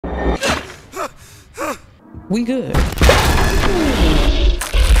We good.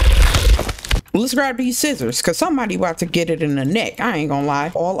 Let's grab these scissors, because somebody about to get it in the neck. I ain't gonna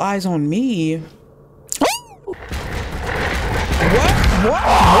lie. All eyes on me. What?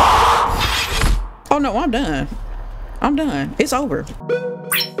 Oh no, I'm done. I'm done. It's over.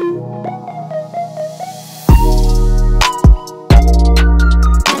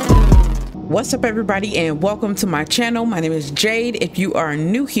 What's up everybody, and welcome to my channel. My name is Jade. If you are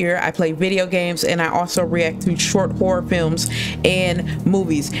new here, I play video games and I also react to short horror films and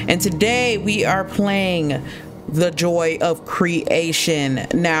movies. And today we are playing The Joy of Creation.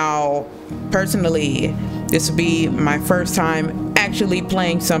 Now, personally, this will be my first time actually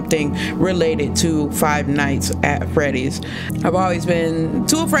playing something related to Five Nights at Freddy's. I've always been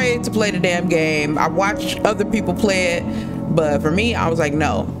too afraid to play the damn game. I watched other people play it, but for me, I was like,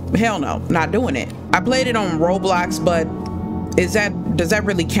 no, hell no, not doing it. I played it on Roblox, but does that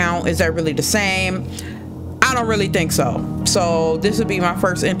really count? Is that really the same? I don't really think so. So this would be my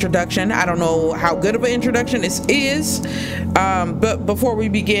first introduction. I don't know how good of an introduction this is, but before we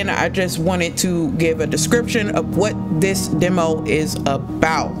begin, I just wanted to give a description of what this demo is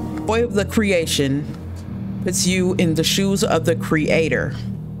about. Joy of the Creation puts you in the shoes of the creator,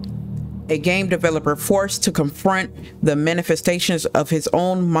 a game developer forced to confront the manifestations of his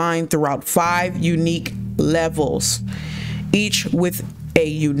own mind throughout 5 unique levels, each with a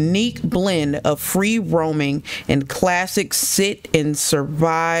unique blend of free roaming and classic sit and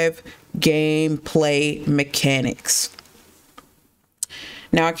survive gameplay mechanics.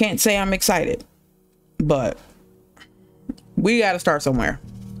 Now, I can't say I'm excited, but we got to start somewhere.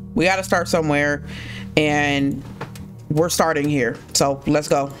 We got to start somewhere, and we're starting here. So let's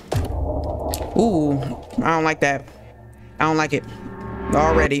go. Ooh, I don't like that. I don't like it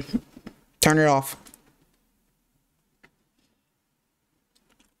already. Turn it off.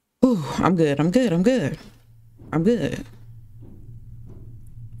 Ooh, I'm good. I'm good. I'm good. I'm good.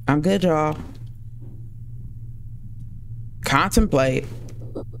 I'm good, y'all. Contemplate.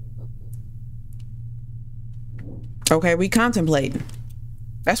 Okay, we contemplating.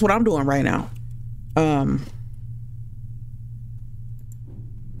 That's what I'm doing right now.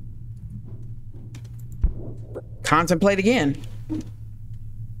 Contemplate again.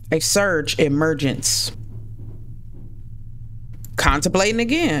 A surge emergence. Contemplating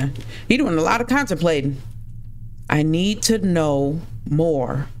again. You're doing a lot of contemplating. I need to know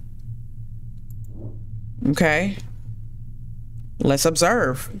more. Okay. Let's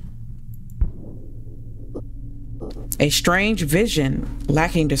observe. A strange vision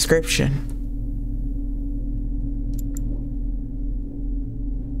lacking description.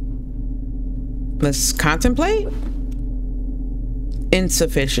 Let's contemplate.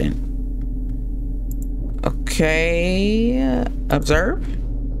 Insufficient. Okay. Observe.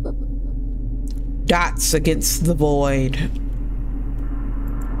 Dots against the void.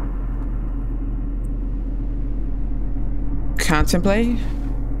 Contemplate.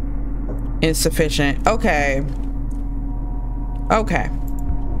 Insufficient. Okay. Okay.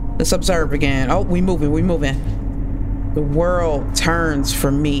 Let's observe again. Oh, we moving. We moving. The world turns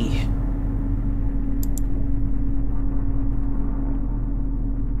for me.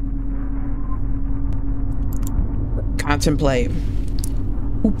 Contemplate.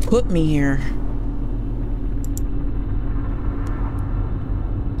 Who put me here?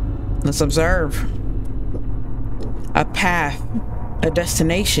 Let's observe. A path, a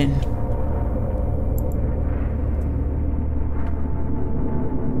destination.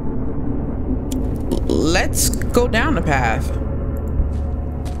 Let's go down the path.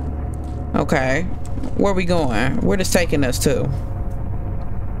 Okay, where are we going? Where is this taking us to?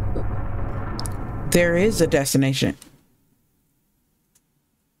 There is a destination.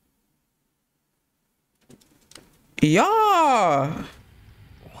 Yeah.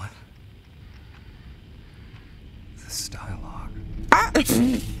 What? This dialogue.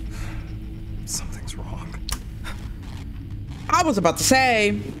 Something's wrong. I was about to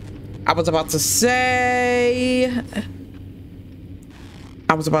say,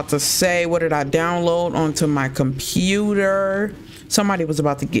 what did I download onto my computer? Somebody was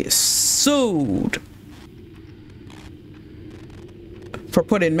about to get sued for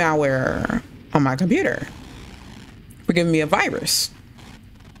putting malware on my computer, for giving me a virus.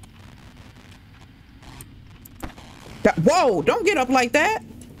 Whoa, don't get up like that.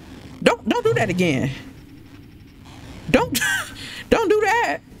 Don't do that again. Don't do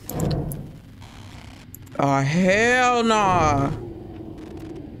that. Oh, hell nah.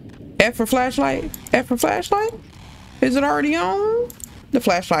 F for flashlight. F for flashlight. Is it already on? The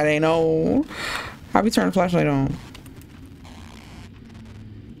flashlight ain't on. How we turn the flashlight on?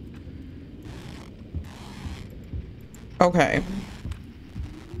 Okay.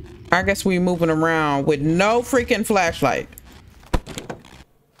 I guess we moving around with no freaking flashlight.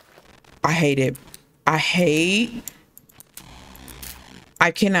 I hate it. I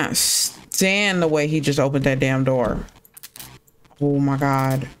cannot stand the way he just opened that damn door. Oh my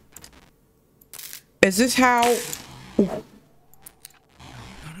God. Is this how?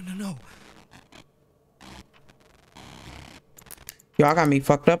 No. Y'all got me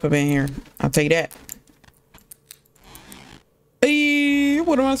fucked up in here. I'll tell you that.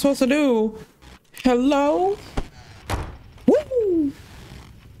 What am I supposed to do? Hello? Woo!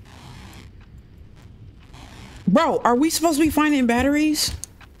 Bro, are we supposed to be finding batteries?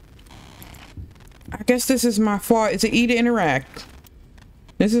 I guess this is my fault. It's an E to interact.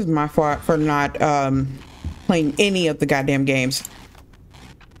 This is my fault for not playing any of the goddamn games.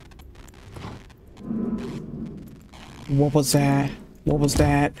 What was that? What was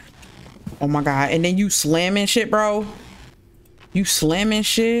that? Oh my God. And then you slamming shit, bro. You slamming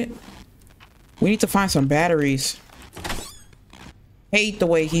shit. We need to find some batteries. Hate the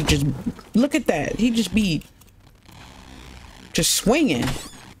way he just, look at that. He just be just swinging.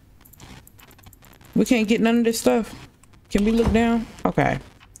 We can't get none of this stuff. Can we look down? Okay.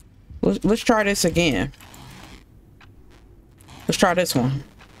 Let's try this again. Let's try this one.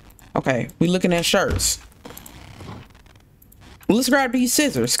 Okay. We looking at shirts. Let's grab these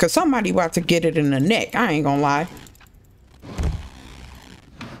scissors because somebody about to get it in the neck. I ain't gonna lie.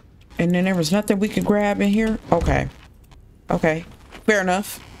 And then there was nothing we could grab in here. Okay. Okay. Fair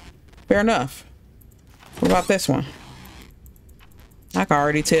enough. Fair enough. What about this one? I can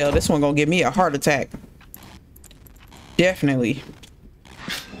already tell this one gonna give me a heart attack. Definitely.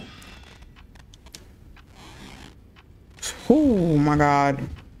 Oh my God.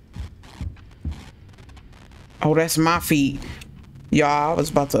 Oh, that's my feet. Y'all, I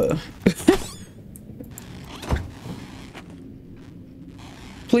was about to.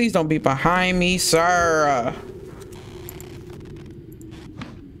 Please don't be behind me, sir.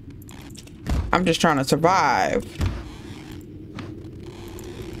 I'm just trying to survive.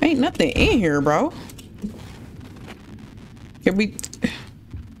 Ain't nothing in here, bro. Can we?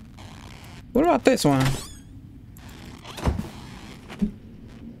 What about this one?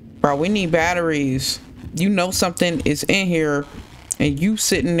 Bro, we need batteries. You know something is in here and you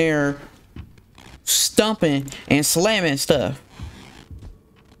sitting there stumping and slamming stuff.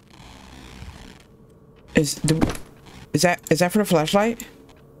 Is that for the flashlight?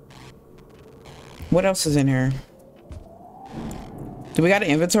 What else is in here? Do we got an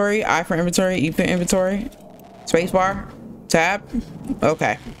inventory? I for inventory, E for inventory, space bar, tab.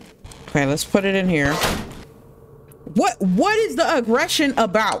 Okay. Okay, let's put it in here. What is the aggression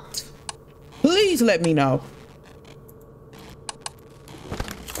about? Please let me know.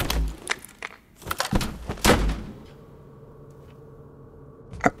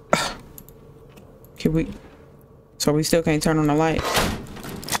 Can we? So we still can't turn on the light.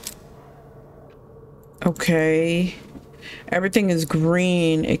 Okay. Everything is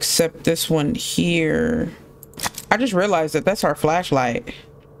green except this one here. I just realized that that's our flashlight,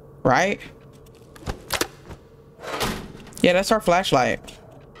 right? Yeah, that's our flashlight.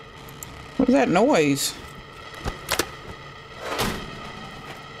 What is that noise?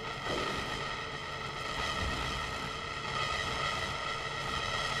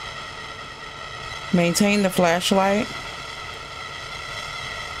 Maintain the flashlight.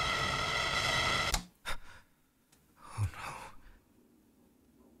 Oh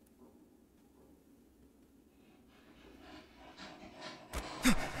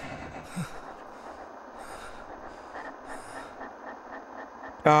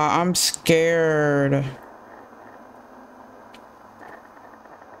no. I'm scared.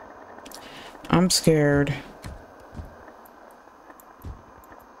 I'm scared.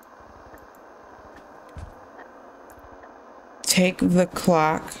 Take the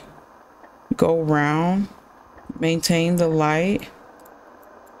clock, go round, maintain the light.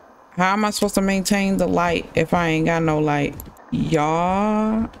 How am I supposed to maintain the light if I ain't got no light?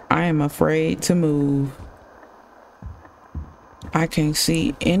 Y'all, I am afraid to move. I can't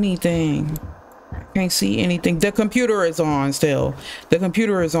see anything. I can't see anything. The computer is on still. The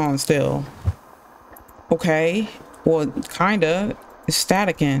computer is on still. Okay. Well, kinda. It's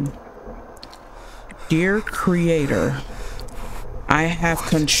staticking. Dear creator, I have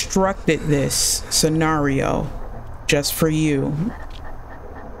constructed this scenario just for you.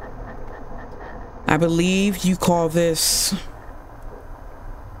 I believe you call this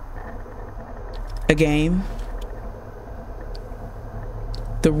a game.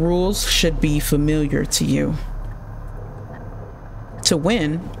 The rules should be familiar to you. To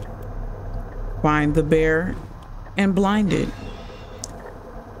win, find the bear and blinded.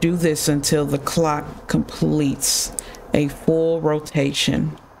 Do this until the clock completes a full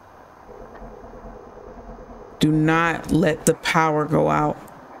rotation. Do not let the power go out.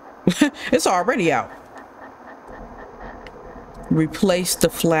 It's already out. Replace the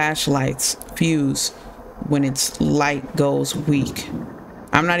flashlight's fuse when its light goes weak.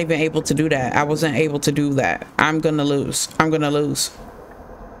 I'm not even able to do that. I wasn't able to do that. I'm gonna lose. I'm gonna lose.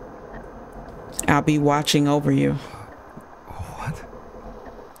 I'll be watching over you. What?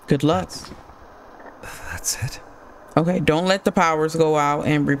 Good luck. That's it? Okay, don't let the powers go out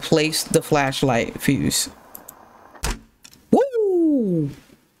and replace the flashlight fuse. Woo!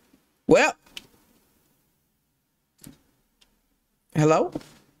 Well. Hello?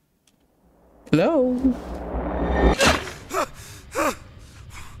 Hello?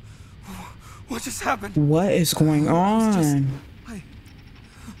 What just happened? What is going on?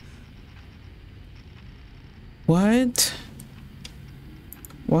 What?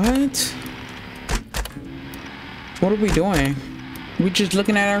 What? What are we doing? We're just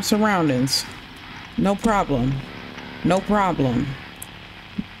looking at our surroundings. No problem. No problem.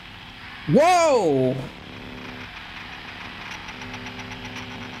 Whoa!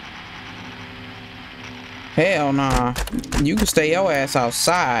 Hell nah. You can stay your ass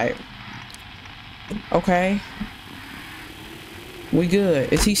outside. Okay. We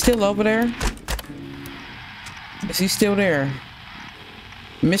good. Is he still over there? Is he still there?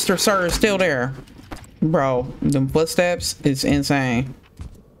 Mr. Sir is still there. Bro, them footsteps is insane.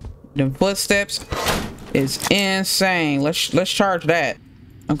 Them footsteps is insane. Let's charge that.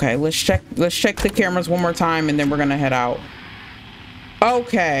 Okay, let's check the cameras one more time and then we're gonna head out.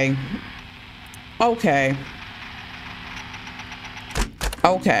 Okay. Okay.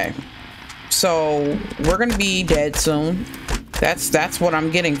 Okay. So we're gonna be dead soon. That's what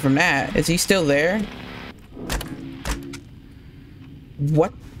I'm getting from that. Is he still there?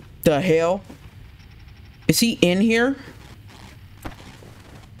 What the hell? Is he in here?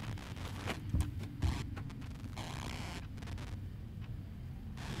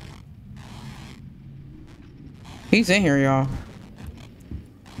 He's in here, y'all.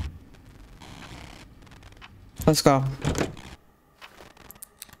 Let's go.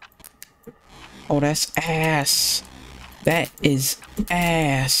 Oh, that's ass. That is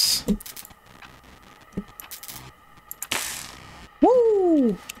ass.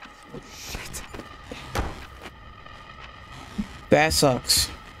 Woo! Shit. That sucks.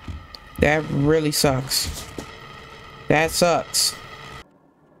 That really sucks. That sucks.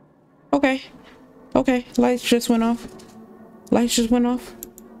 Okay. Okay. Lights just went off. Lights just went off.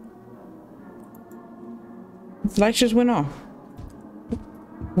 Lights just went off.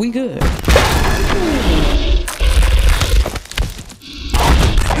 We good.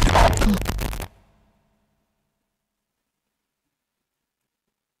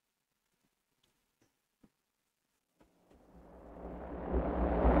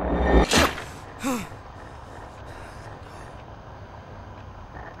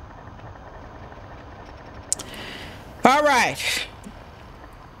 All right.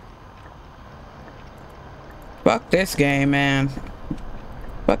 Fuck this game, man.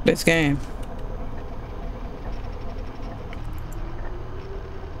 Fuck this game.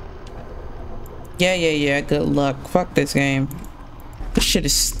 Yeah. Good luck. Fuck this game. This shit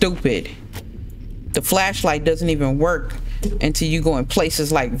is stupid. The flashlight doesn't even work until you go in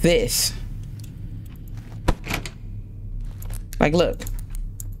places like this. Like, look.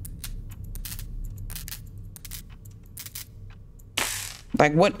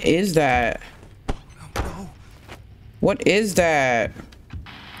 Like, what is that? What is that?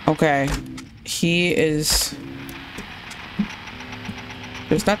 Okay. He is...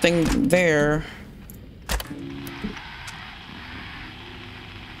 There's nothing there.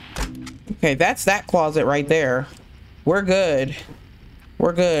 Okay, that's that closet right there. We're good.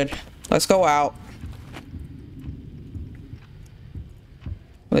 We're good. Let's go out.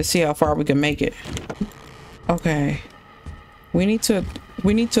 Let's see how far we can make it. Okay. We need to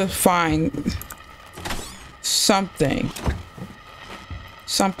find something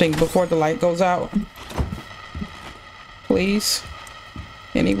before the light goes out. Please.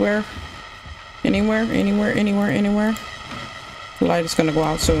 Anywhere. The light is gonna go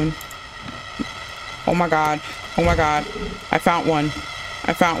out soon. Oh my god. I found one.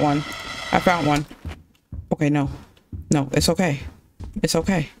 Okay, no, it's okay. It's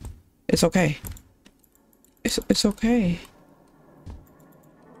okay.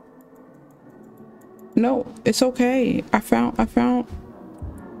 No, it's okay. I found.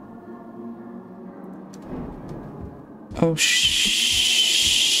 Oh,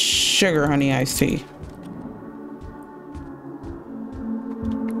 sugar honey iced tea.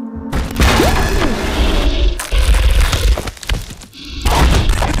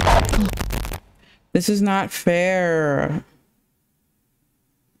 This is not fair.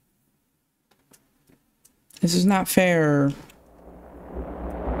 This is not fair.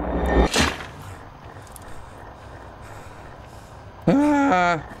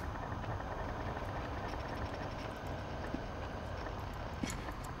 Ah.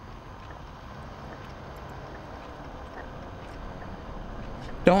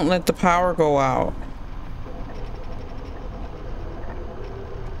 Don't let the power go out.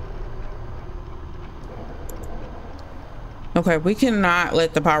 Okay, we cannot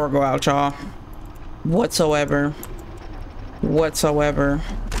let the power go out, y'all. Whatsoever.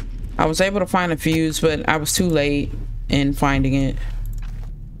 I was able to find a fuse, but I was too late in finding it.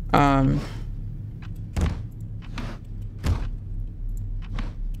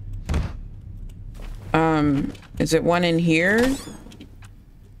 Is it one in here?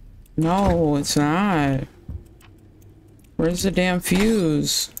 No, it's not. Where's the damn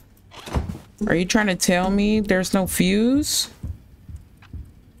fuse? Are you trying to tell me there's no fuse?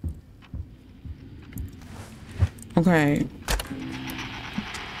 Okay.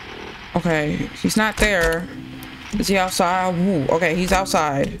 Okay, he's not there. Is he outside? Ooh, okay, he's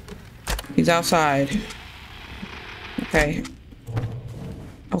outside. He's outside. Okay.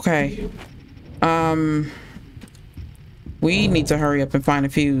 Okay. We need to hurry up and find a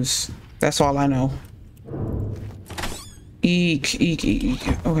fuse. That's all I know. Eek, eek,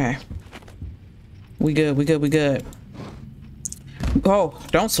 eek. Okay. We good. Oh,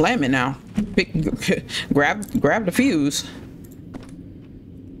 don't slam it now. Grab the fuse.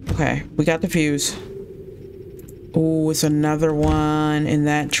 Okay, we got the fuse. Oh, it's another one in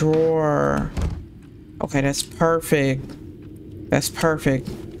that drawer. Okay, that's perfect. That's perfect.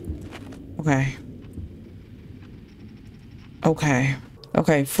 Okay. Okay.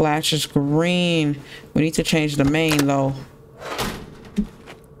 Okay, flash is green. We need to change the main though.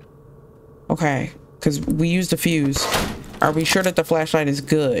 Okay, because we used the fuse. Are we sure that the flashlight is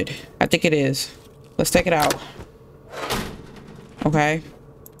good? I think it is. Let's take it out. Okay.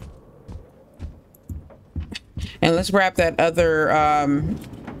 And let's grab that other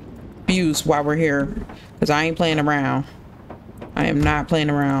fuse while we're here. Because I ain't playing around. I am not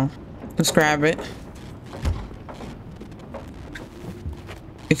playing around. Let's grab it.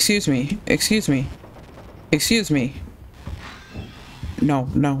 Excuse me. Excuse me. Excuse me. No.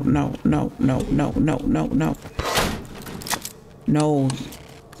 No.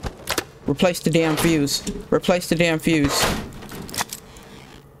 Replace the damn fuse. Replace the damn fuse.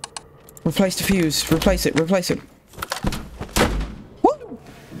 Replace the fuse. Replace it. Replace it. Woo!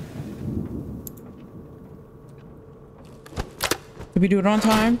 Did we do it on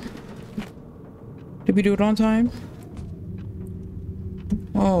time? Did we do it on time?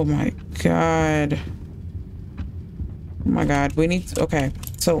 Oh my god. Oh my god. We need to, okay.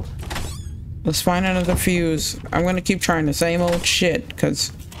 So let's find another fuse. I'm gonna keep trying the same old shit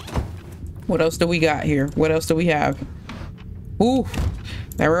because what else do we got here? What else do we have? Ooh,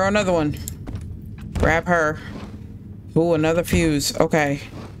 there we're another one. Grab her. Ooh, another fuse. Okay.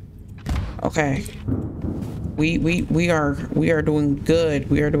 Okay. We are doing good.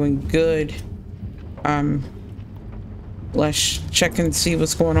 We are doing good. Let's check and see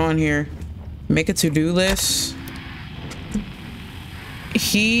what's going on here. Make a to-do list.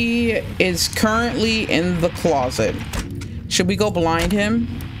 He is currently in the closet. Should we go blind him?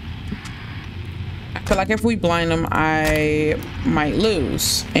 I feel like if we blind him, I might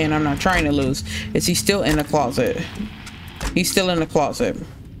lose. And I'm not trying to lose. Is he still in the closet? He's still in the closet.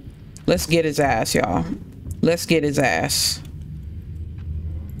 Let's get his ass, y'all. Let's get his ass.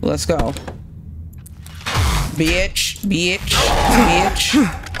 Let's go. Bitch, bitch, bitch,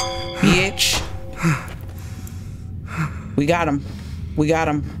 bitch. We got him. We got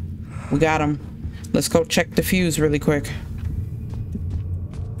him. We got him. Let's go check the fuse really quick.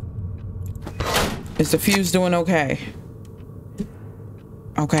 Is the fuse doing okay?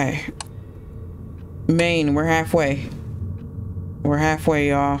 Okay. Main, we're halfway. We're halfway,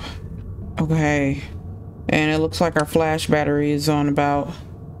 y'all. Okay. And it looks like our flash battery is on about...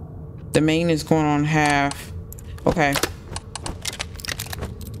 The main is going on half. Okay.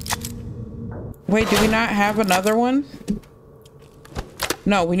 Wait, do we not have another one?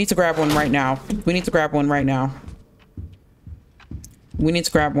 No, we need to grab one right now. We need to grab one right now. We need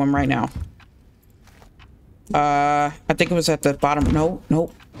to grab one right now. I think it was at the bottom. No,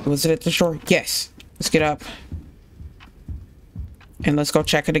 nope. Was it at the shore? Yes. Let's get up. And let's go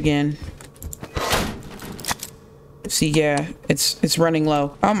check it again. See, yeah, it's running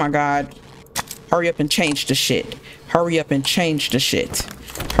low. Oh my god. Hurry up and change the shit. Hurry up and change the shit.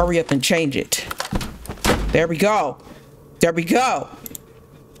 Hurry up and change it. There we go. There we go.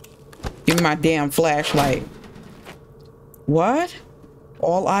 Give me my damn flashlight. What?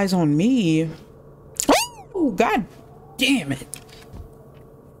 All eyes on me. Oh, god damn it.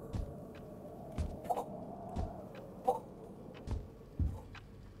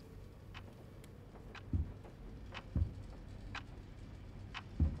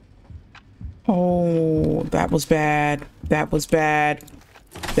 Oh, that was bad. That was bad.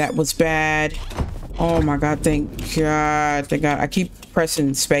 That was bad. Oh my god, thank god. Thank god. I keep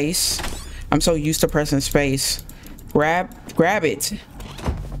pressing space. I'm so used to pressing space. Grab it.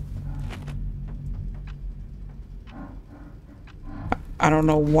 I don't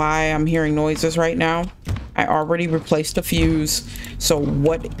know why I'm hearing noises right now. I already replaced the fuse. So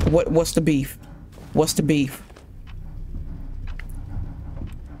what's the beef? What's the beef?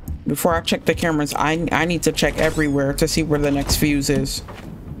 Before I check the cameras, I need to check everywhere to see where the next fuse is.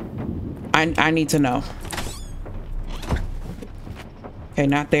 I need to know. Okay,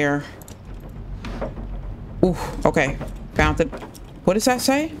 not there. Ooh, okay. Found it. What does that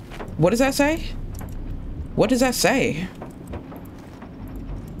say? What does that say? What does that say?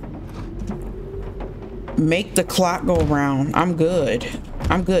 Make the clock go around. I'm good.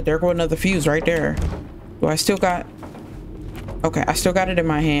 I'm good. There go another fuse right there. Do I still got... Okay, I still got it in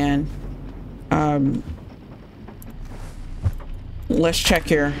my hand. Let's check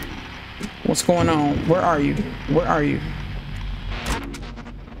here. What's going on? Where are you? Where are you?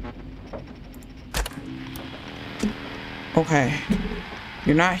 Okay.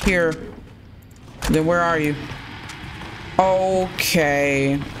 You're not here. Then where are you?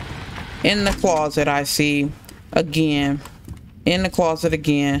 Okay. In the closet, I see. Again. In the closet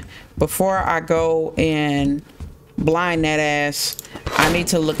again. Before I go and blind that ass, I need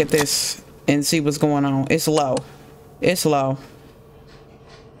to look at this and see what's going on. It's low. It's low.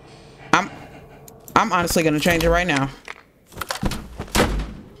 I'm honestly gonna change it right now.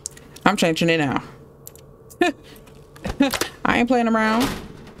 I'm changing it now. I ain't playing around.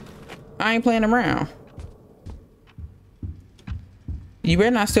 I ain't playing around. You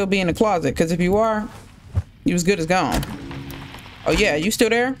better not still be in the closet, because if you are, you as good as gone. Oh yeah, you still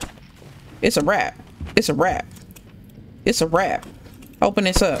there? It's a wrap. It's a wrap. It's a wrap. Open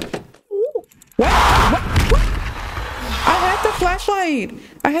this up. What? I had the flashlight.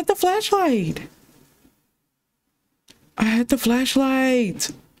 I had the flashlight. I had the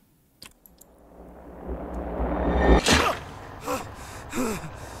flashlight.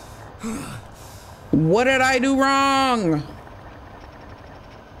 What did I do wrong?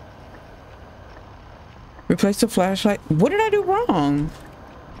 Replace the flashlight. What did I do wrong?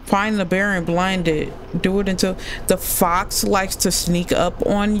 Find the bear and blind it. Do it until the fox likes to sneak up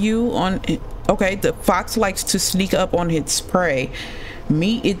on you. Okay, the fox likes to sneak up on its prey.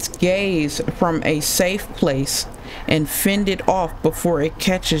 Meet its gaze from a safe place and fend it off before it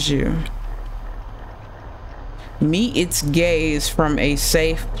catches you. Meet its gaze from a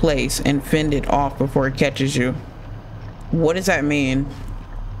safe place and fend it off before it catches you. What does that mean?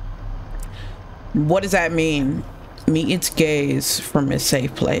 What does that mean? Meet its gaze from a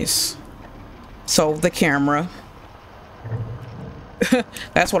safe place. So the camera.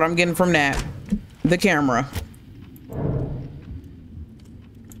 That's what I'm getting from that. The camera.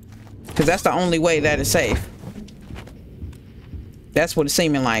 Because that's the only way that is safe. That's what it's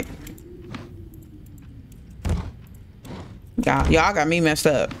seeming like. Y'all got me messed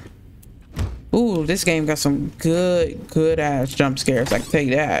up. Ooh, this game got some good ass jump scares. I can tell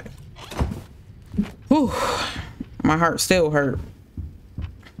you that. Ooh, my heart still hurt.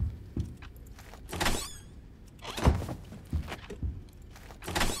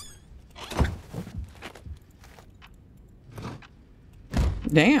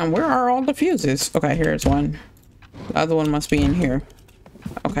 Damn, where are all the fuses? Okay, here's one. The other one must be in here.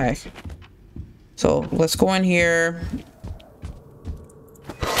 Okay. So let's go in here.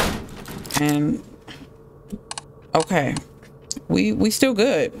 And okay. We still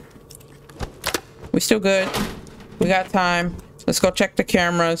good. We still good. We got time. Let's go check the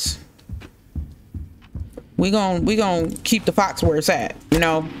cameras. We gon' keep the fox where it's at, you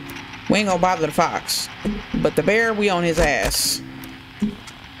know. We ain't gonna bother the fox. But the bear, we on his ass.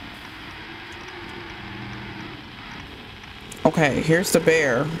 Okay, here's the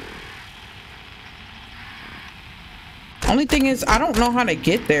bear. Only thing is, I don't know how to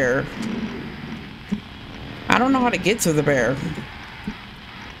get there. I don't know how to get to the bear.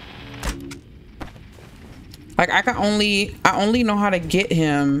 Like, I only know how to get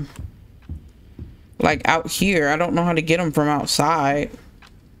him, like, out here. I don't know how to get him from outside.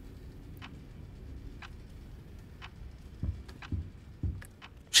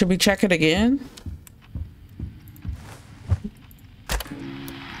 Should we check it again?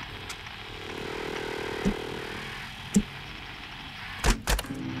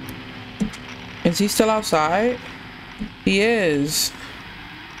 Is he still outside? He is.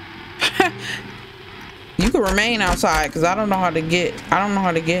 You can remain outside because I don't know how to get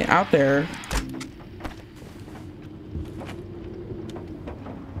out there.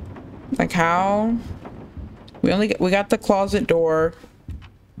 Like how? We got the closet door.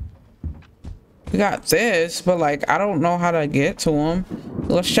 We got this, but like I don't know how to get to him.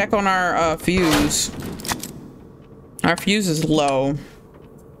 Let's check on our fuse. Our fuse is low.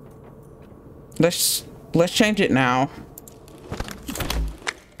 Let's change it now.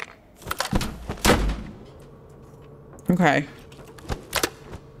 Okay.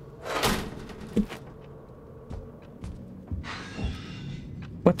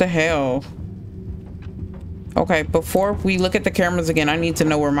 What the hell? Okay, before we look at the cameras again, I need to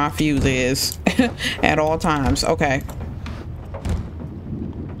know where my fuse is at all times. Okay.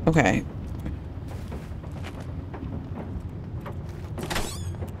 Okay.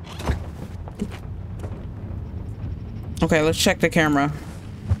 Okay, let's check the camera.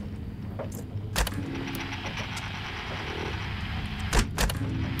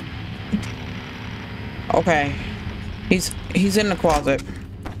 Okay. He's in the closet.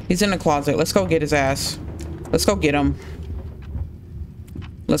 He's in the closet. Let's go get his ass. Let's go get him.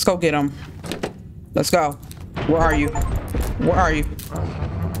 Let's go get him. Let's go. Where are you? Where are you?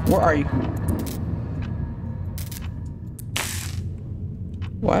 Where are you?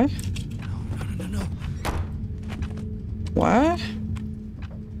 What? No. What?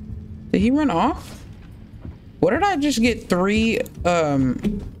 Did he run off? What did I just get 3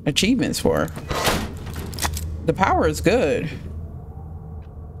 achievements for? The power is good.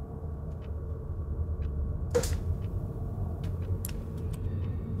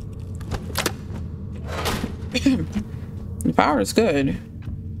 The power is good.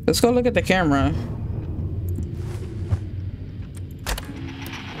 Let's go look at the camera.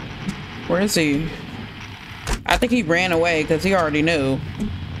 Where is he? I think he ran away because he already knew.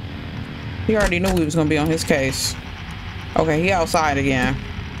 He already knew we was gonna be on his case. Okay, he outside again.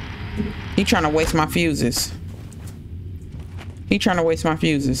 He trying to waste my fuses. He trying to waste my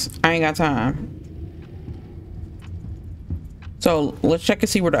fuses. I ain't got time. So let's check and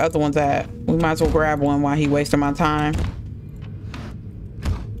see where the other one's at. We might as well grab one while he wasting my time.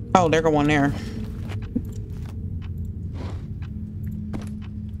 Oh, there go one there.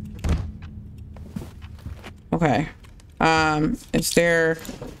 Okay. Is there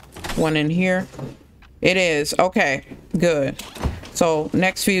one in here? It is. Okay, good. So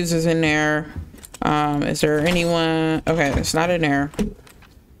next fuse is in there. Is there anyone? Okay, it's not in there.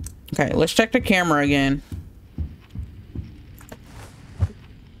 Okay, let's check the camera again.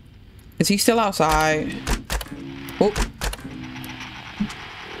 Is he still outside? Oh,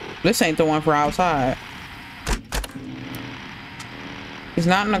 this ain't the one for outside. He's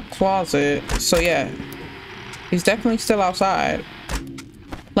not in the closet, so yeah, he's definitely still outside,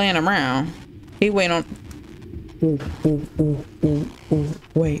 playing around. He wait on.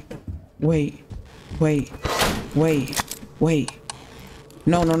 Wait.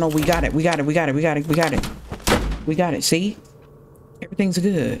 No. We got it. See, everything's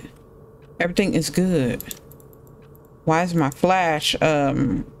good. Everything is good. Why is my flash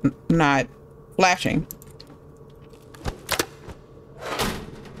not flashing?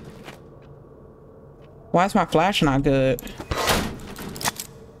 Why is my flash not good?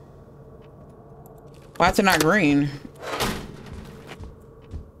 Why is it not green?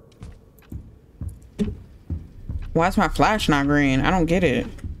 Why is my flash not green? I don't get it.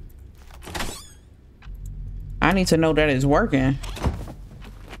 I need to know that it's working.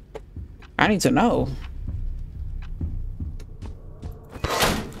 I need to know.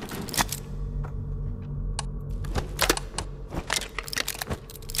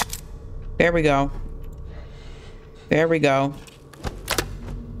 There we go. There we go.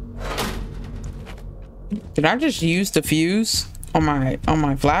 Did I just use the fuse on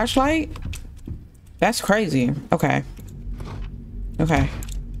my flashlight? That's crazy. Okay. Okay.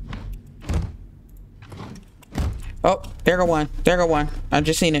 Oh, there go one. There go one. I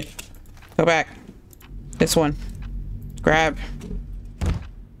just seen it. Go back. This one. Grab.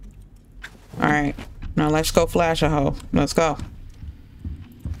 All right. Now let's go flash a hoe. Let's go.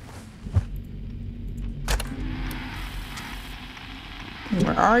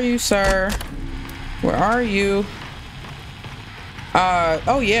 Where are you, sir? Where are you?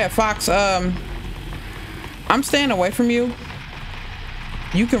 Oh yeah, Fox, I'm staying away from you.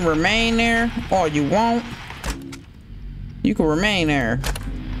 You can remain there, or you won't. You can remain there.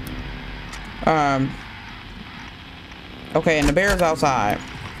 Okay, and the bear's outside.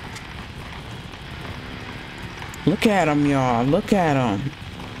 Look at him, y'all. Look at him.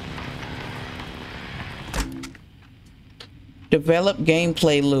 Develop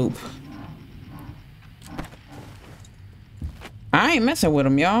gameplay loop. I ain't messing with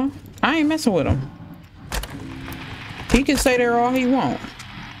him, y'all. I ain't messing with him. He can stay there all he want.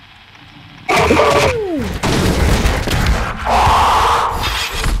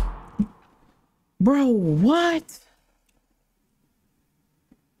 Bro, what?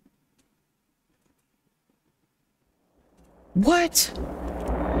 What?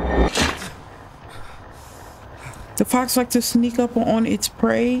 The fox likes to sneak up on its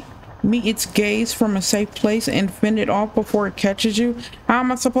prey, meet its gaze from a safe place, and fend it off before it catches you. How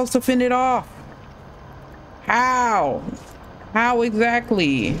am I supposed to fend it off? How? How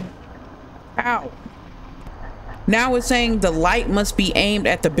exactly? How? Now it's saying the light must be aimed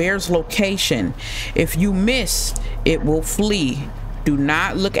at the bear's location. If you miss, it will flee. Do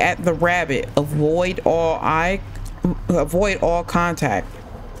not look at the rabbit. Avoid all contact.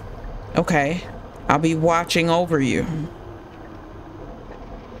 Okay. I'll be watching over you.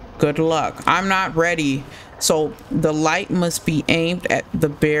 Good luck. I'm not ready. So the light must be aimed at the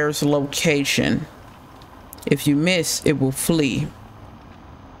bear's location. If you miss, it will flee.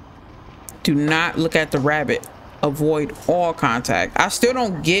 Do not look at the rabbit. Avoid all contact. I still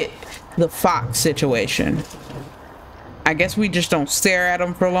don't get the fox situation. I guess we just don't stare at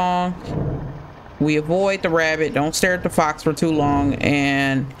them for long. We avoid the rabbit. Don't stare at the fox for too long.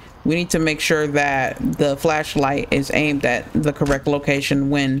 And we need to make sure that the flashlight is aimed at the correct location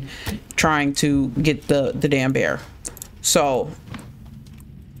when trying to get the damn bear. So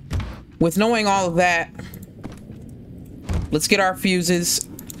with knowing all of that, let's get our fuses.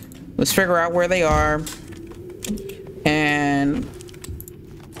 Let's figure out where they are. And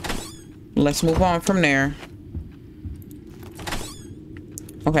let's move on from there.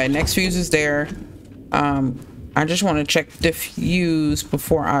 Okay, next fuse is there. I just want to check the fuse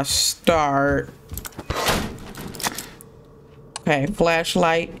before I start. Okay,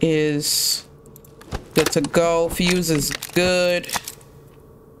 flashlight is good to go. Fuse is good.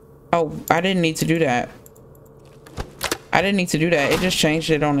 Oh, I didn't need to do that. I didn't need to do that. It just changed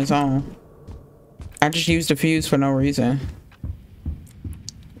it on its own. I just used the fuse for no reason.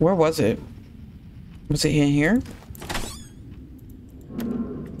 Where was it? Was it in here?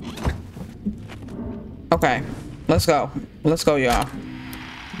 Okay, let's go. Let's go, y'all.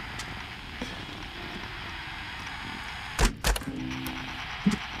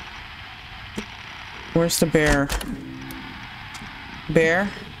 Where's the bear?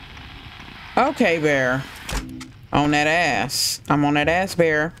 Bear? Okay, bear. On that ass. I'm on that ass,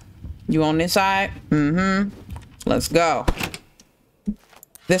 bear. You on this side? Mm-hmm. Let's go.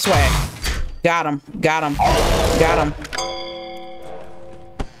 This way. Got him. Got him. Got him.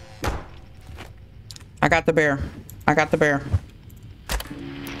 I got the bear. I got the bear.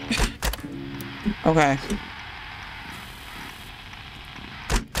 Okay.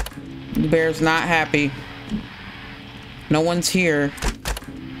 The bear's not happy. No one's here.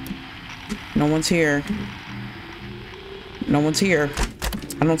 No one's here. No one's here.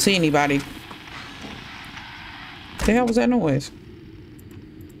 I don't see anybody. What the hell was that noise?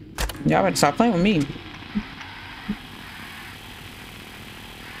 Y'all better stop playing with me.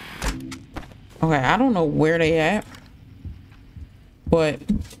 Okay, I don't know where they at, but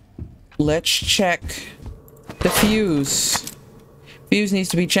let's check the fuse. Fuse needs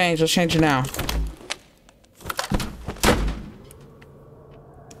to be changed. Let's change it now.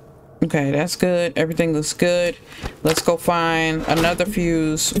 Okay, that's good. Everything looks good. Let's go find another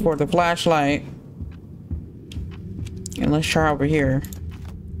fuse for the flashlight. And let's try over here.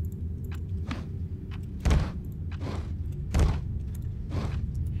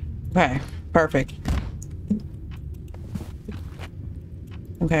 Okay, perfect.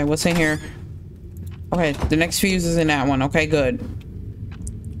 Okay, what's in here? Okay, the next fuse is in that one. Okay, good.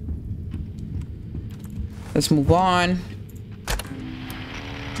 Let's move on.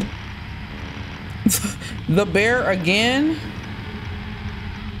 The bear again?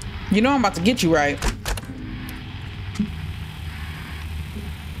 You know I'm about to get you, right?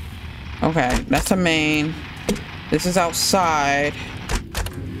 Okay, that's the main. This is outside.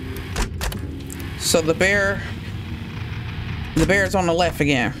 So the bear's on the left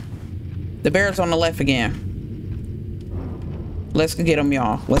again. The bear's on the left again. Let's get him,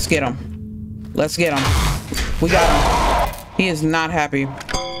 y'all. Let's get him. Let's get him. We got him. He is not happy.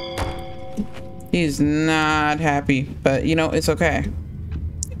 He is not happy, but you know, it's okay.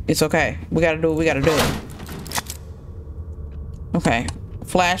 It's okay. We gotta do what we gotta do. Okay.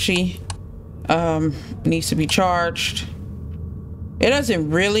 Flashy needs to be charged. It doesn't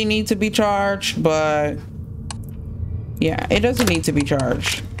really need to be charged, but yeah, it doesn't need to be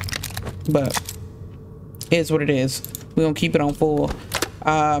charged, but it is what it is. We're gonna keep it on full.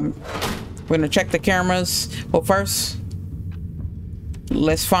 We're gonna check the cameras. Well, first,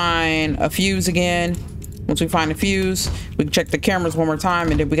 let's find a fuse again. Once we find the fuse, we can check the cameras one more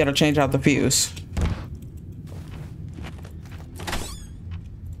time, and then we gotta change out the fuse.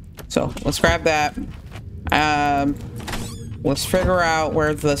 So let's grab that. Let's figure out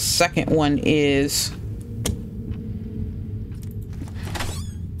where the second one is.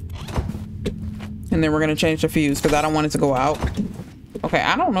 And then we're gonna change the fuse because I don't want it to go out. Okay,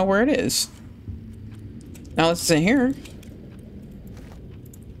 I don't know where it is. Now it's in here.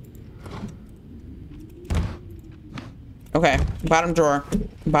 Okay, bottom drawer.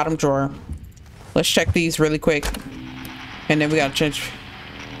 Bottom drawer. Let's check these really quick. And then we gotta change.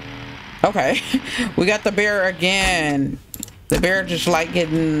 Okay, we got the bear again. The bear just like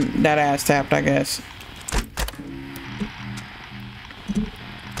getting that ass tapped, I guess.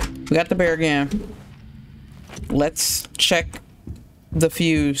 We got the bear again. Let's check the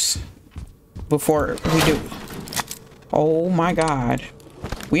fuse before we do. Oh my God.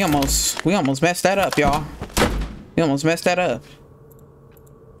 We almost messed that up, y'all. We almost messed that up.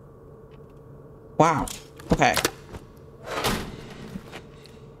 Wow. Okay.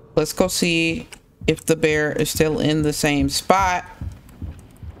 Let's go see if the bear is still in the same spot.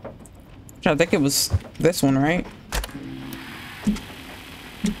 I think it was this one, right?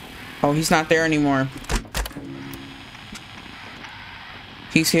 Oh, he's not there anymore.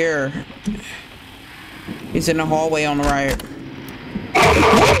 He's here. He's in the hallway on the right.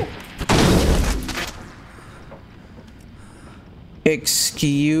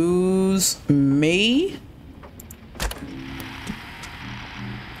 Excuse me?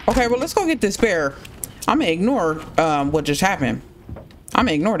 Okay, well, let's go get this bear. I'm gonna ignore what just happened. I'm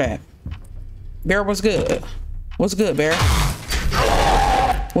gonna ignore that. Bear, what's good? What's good, bear?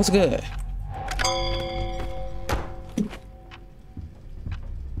 What's good?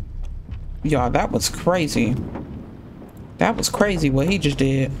 Y'all, that was crazy. That was crazy what he just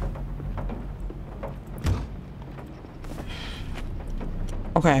did.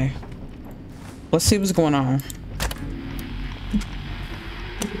 Okay. Let's see what's going on.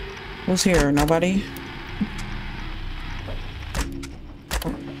 Who's here? Nobody?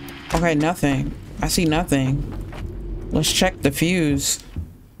 Okay, nothing. I see nothing. Let's check the fuse.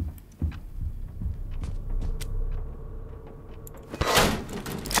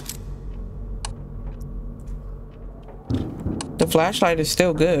 The flashlight is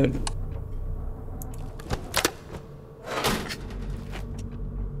still good.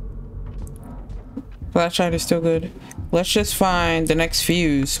 Flashlight is still good. Let's just find the next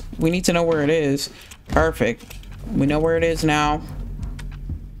fuse. We need to know where it is. Perfect. We know where it is now.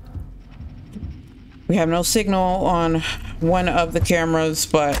 We have no signal on one of the cameras,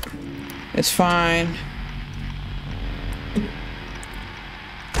 but it's fine.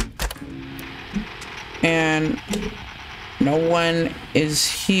 And no one is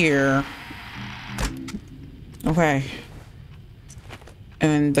here. Okay.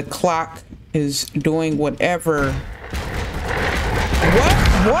 And the clock is doing whatever.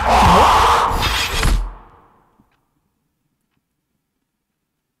 What?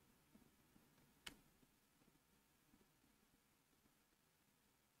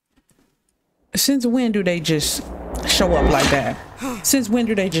 Since when do they just show up like that? Since when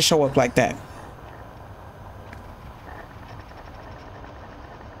do they just show up like that?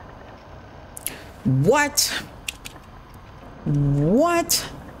 What? What?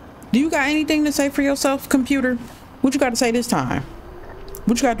 Do you got anything to say for yourself, computer? What you got to say this time?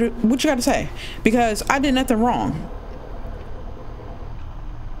 What you got to say? Because I did nothing wrong.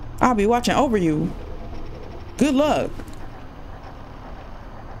 I'll be watching over you. Good luck.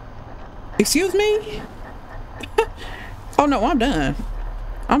 Excuse me? Oh no, I'm done.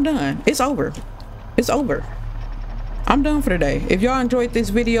 I'm done. It's over. It's over. I'm done for today. If y'all enjoyed this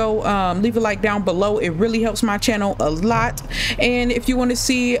video, leave a like down below. It really helps my channel a lot. And if you want to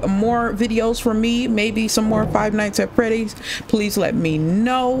see more videos from me, maybe some more Five Nights at Freddy's, please let me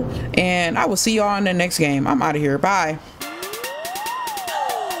know. And I will see y'all in the next game. I'm out of here. Bye.